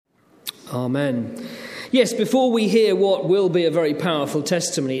Amen. Yes, before we hear what will be a very powerful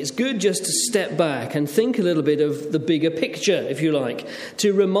testimony, it's good just to step back and think a little bit of the bigger picture, if you like,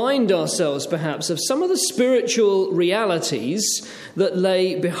 to remind ourselves perhaps of some of the spiritual realities that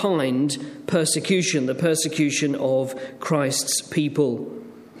lay behind persecution, the persecution of Christ's people.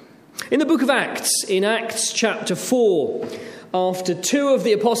 In the book of Acts, in Acts chapter 4, after two of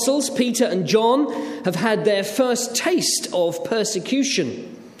the apostles, Peter and John, have had their first taste of persecution,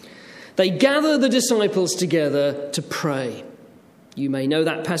 they gather the disciples together to pray. You may know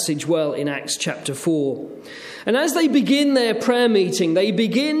that passage well in Acts chapter 4. And as they begin their prayer meeting, they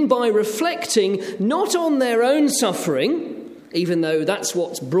begin by reflecting not on their own suffering, even though that's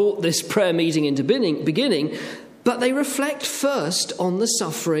what's brought this prayer meeting into beginning, but they reflect first on the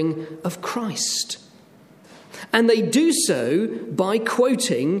suffering of Christ. And they do so by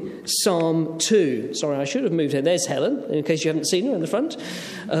quoting Psalm 2. Sorry, I should have moved her. There's Helen, in case you haven't seen her in the front.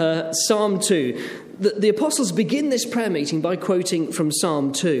 Psalm 2. The apostles begin this prayer meeting by quoting from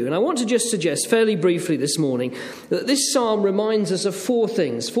Psalm 2. And I want to just suggest fairly briefly this morning that this psalm reminds us of four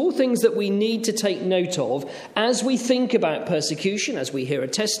things that we need to take note of as we think about persecution, as we hear a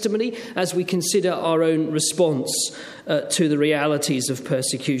testimony, as we consider our own response to the realities of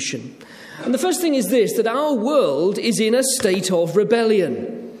persecution. And the first thing is this, that our world is in a state of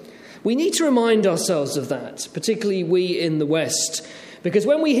rebellion. We need to remind ourselves of that, particularly we in the West. Because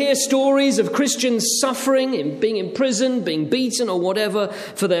when we hear stories of Christians suffering, being imprisoned, being beaten or whatever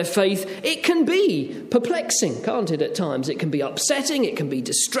for their faith, it can be perplexing, can't it, at times? It can be upsetting, it can be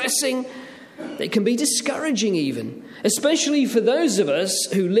distressing, it can be discouraging even. Especially for those of us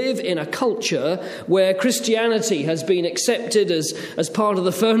who live in a culture where Christianity has been accepted as part of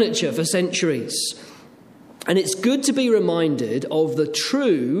the furniture for centuries. And it's good to be reminded of the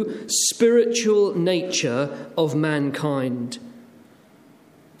true spiritual nature of mankind.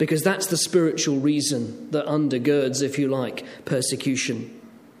 Because that's the spiritual reason that undergirds, if you like, persecution.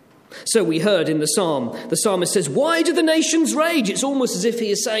 So we heard in the psalmist says, "Why do the nations rage?" It's almost as if he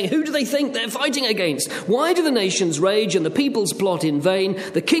is saying, who do they think they're fighting against? Why do the nations rage and the peoples plot in vain?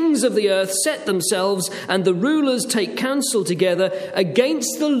 The kings of the earth set themselves and the rulers take counsel together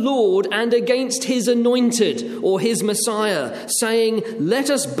against the Lord and against his anointed or his Messiah, saying, "Let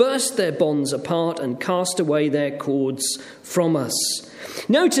us burst their bonds apart and cast away their cords from us."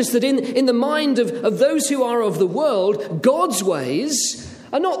 Notice that in the mind of those who are of the world, God's ways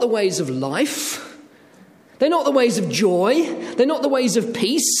are not the ways of life. They're not the ways of joy. They're not the ways of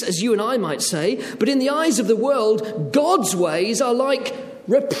peace, as you and I might say. But in the eyes of the world, God's ways are like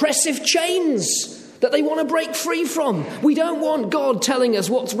repressive chains that they want to break free from. We don't want God telling us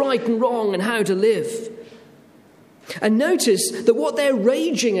what's right and wrong and how to live. And notice that what they're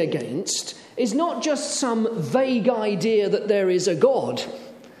raging against is not just some vague idea that there is a God.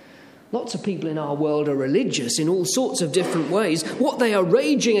 Lots of people in our world are religious in all sorts of different ways. What they are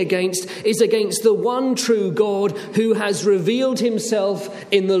raging against is against the one true God who has revealed himself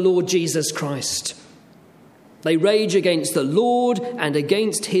in the Lord Jesus Christ. They rage against the Lord and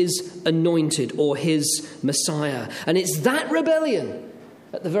against his anointed or his Messiah. And it's that rebellion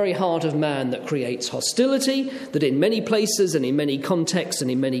at the very heart of man that creates hostility, that in many places and in many contexts and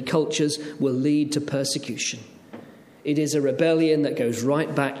in many cultures will lead to persecution. It is a rebellion that goes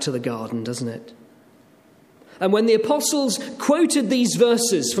right back to the garden, doesn't it? And when the apostles quoted these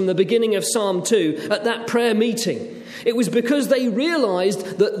verses from the beginning of Psalm 2 at that prayer meeting, it was because they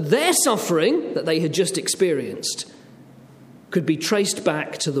realized that their suffering that they had just experienced could be traced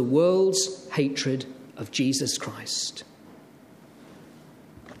back to the world's hatred of Jesus Christ.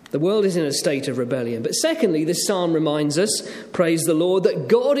 The world is in a state of rebellion. But secondly, this psalm reminds us, praise the Lord, that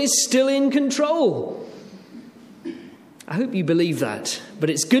God is still in control. I hope you believe that, but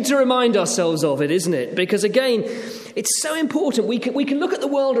it's good to remind ourselves of it, isn't it? Because again, it's so important. We can look at the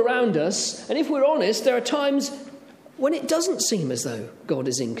world around us, and if we're honest, there are times when it doesn't seem as though God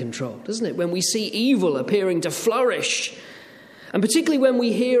is in control, doesn't it? When we see evil appearing to flourish, and particularly when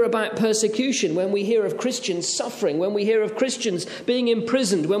we hear about persecution, when we hear of Christians suffering, when we hear of Christians being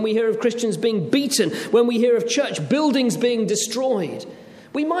imprisoned, when we hear of Christians being beaten, when we hear of church buildings being destroyed,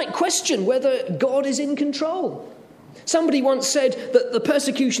 we might question whether God is in control. Somebody once said that the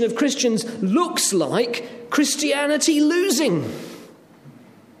persecution of Christians looks like Christianity losing.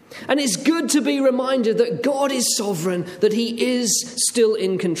 And it's good to be reminded that God is sovereign, that he is still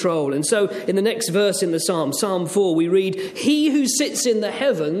in control. And so in the next verse in the psalm, Psalm 4, we read, "He who sits in the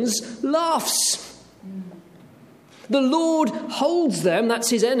heavens laughs. The Lord holds them," that's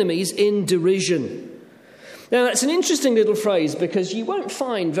his enemies, "in derision." Now, that's an interesting little phrase because you won't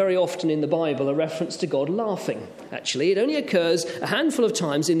find very often in the Bible a reference to God laughing. Actually, it only occurs a handful of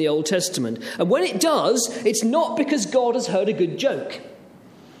times in the Old Testament. And when it does, it's not because God has heard a good joke.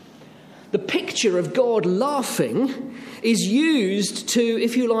 The picture of God laughing is used to,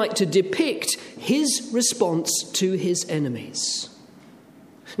 if you like, to depict his response to his enemies.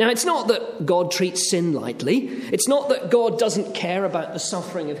 Now, it's not that God treats sin lightly. It's not that God doesn't care about the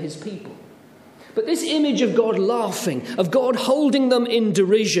suffering of his people. But this image of God laughing, of God holding them in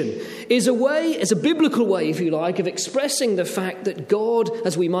derision, is a biblical way, if you like, of expressing the fact that God,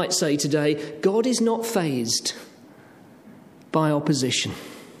 as we might say today, God is not fazed by opposition.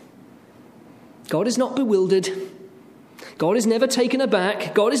 God is not bewildered. God is never taken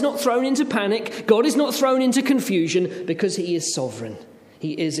aback. God is not thrown into panic. God is not thrown into confusion because he is sovereign.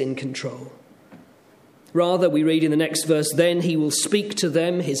 He is in control. Rather, we read in the next verse, then he will speak to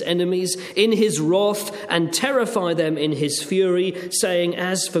them, his enemies, in his wrath and terrify them in his fury, saying,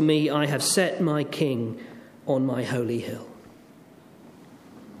 as for me, I have set my king on my holy hill.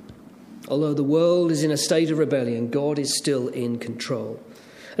 Although the world is in a state of rebellion, God is still in control.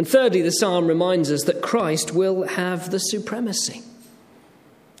 And thirdly, the psalm reminds us that Christ will have the supremacy.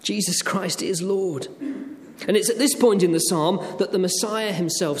 Jesus Christ is Lord. And it's at this point in the psalm that the Messiah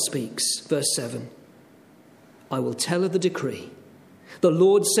himself speaks. Verse 7. I will tell of the decree. The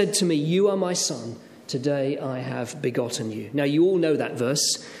Lord said to me, you are my son. Today I have begotten you. Now, you all know that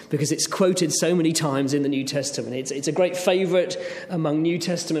verse because it's quoted so many times in the New Testament. It's a great favourite among New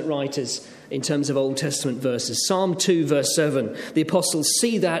Testament writers in terms of Old Testament verses. Psalm 2, verse 7. The apostles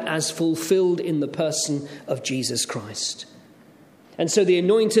see that as fulfilled in the person of Jesus Christ. And so the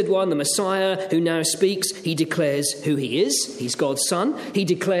anointed one, the Messiah who now speaks, he declares who he is. He's God's son. He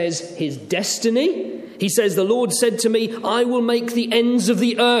declares his destiny. He says, the Lord said to me, I will make the ends of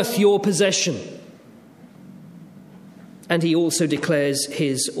the earth your possession. And he also declares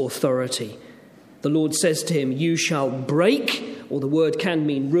his authority. The Lord says to him, you shall break, or the word can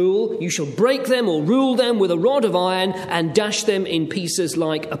mean rule, you shall break them or rule them with a rod of iron and dash them in pieces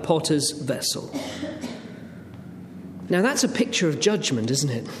like a potter's vessel. Now that's a picture of judgment, isn't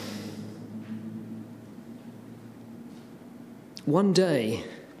it? One day,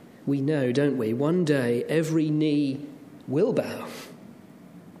 we know, don't we? One day, every knee will bow,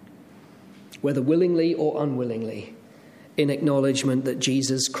 whether willingly or unwillingly, in acknowledgement that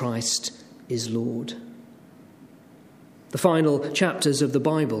Jesus Christ is Lord. The final chapters of the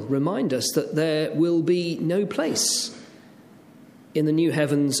Bible remind us that there will be no place in the new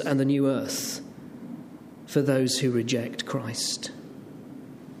heavens and the new earth for those who reject Christ.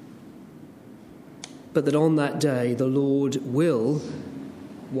 But that on that day, the Lord will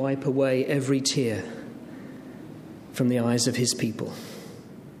wipe away every tear from the eyes of his people,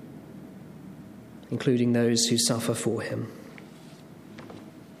 including those who suffer for him.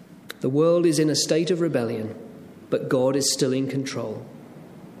 The world is in a state of rebellion, but God is still in control,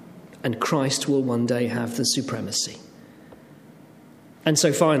 and Christ will one day have the supremacy. And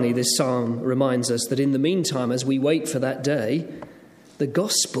so finally, this psalm reminds us that in the meantime, as we wait for that day, the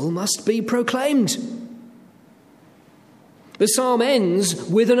gospel must be proclaimed. The psalm ends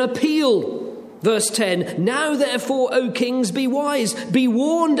with an appeal. Verse 10, now therefore, O kings, be wise. Be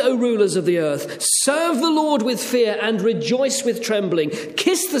warned, O rulers of the earth. Serve the Lord with fear and rejoice with trembling.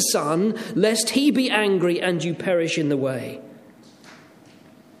 Kiss the Son, lest he be angry and you perish in the way.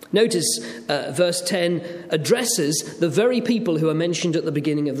 Notice verse 10 addresses the very people who are mentioned at the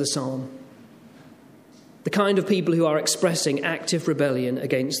beginning of the psalm. The kind of people who are expressing active rebellion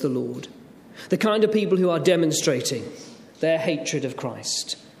against the Lord. The kind of people who are demonstrating their hatred of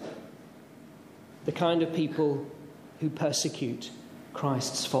Christ. The kind of people who persecute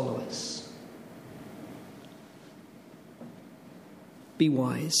Christ's followers. Be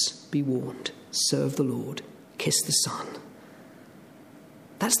wise, be warned, serve the Lord, kiss the Son.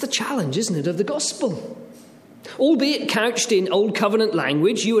 That's the challenge, isn't it, of the gospel? Albeit couched in Old Covenant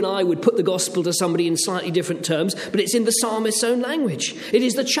language, you and I would put the gospel to somebody in slightly different terms, but it's in the psalmist's own language. It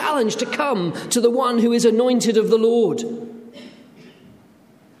is the challenge to come to the one who is anointed of the Lord.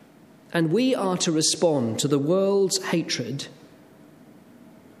 And we are to respond to the world's hatred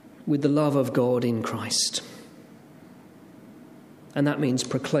with the love of God in Christ. And that means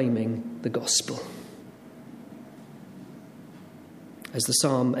proclaiming the gospel. As the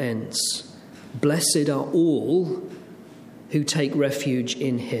psalm ends, blessed are all who take refuge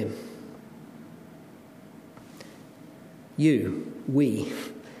in him. We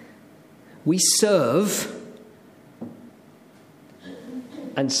serve,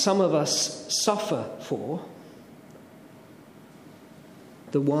 and some of us suffer for,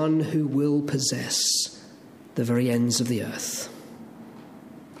 the one who will possess the very ends of the earth.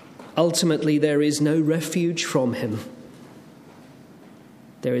 Ultimately, there is no refuge from him.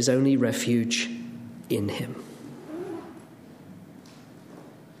 There is only refuge in him.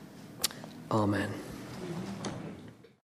 Amen.